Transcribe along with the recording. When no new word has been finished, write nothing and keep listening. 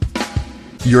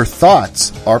Your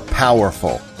thoughts are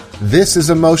powerful. This is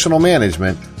Emotional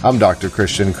Management. I'm Dr.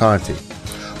 Christian Conte.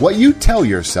 What you tell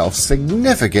yourself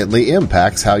significantly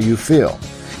impacts how you feel.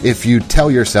 If you tell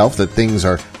yourself that things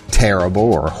are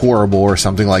terrible or horrible or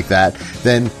something like that,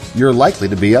 then you're likely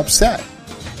to be upset.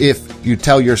 If you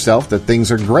tell yourself that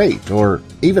things are great or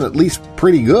even at least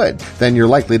pretty good, then you're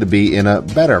likely to be in a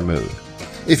better mood.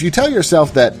 If you tell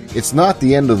yourself that it's not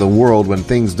the end of the world when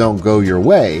things don't go your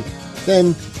way,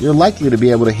 then you're likely to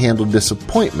be able to handle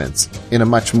disappointments in a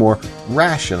much more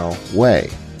rational way.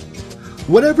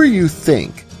 Whatever you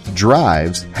think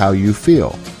drives how you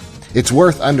feel. It's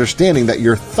worth understanding that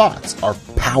your thoughts are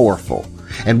powerful,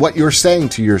 and what you're saying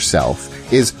to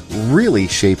yourself is really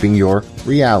shaping your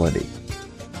reality.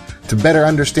 To better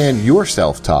understand your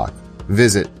self-talk,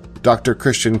 visit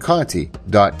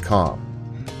drchristianconte.com.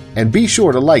 And be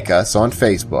sure to like us on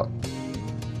Facebook.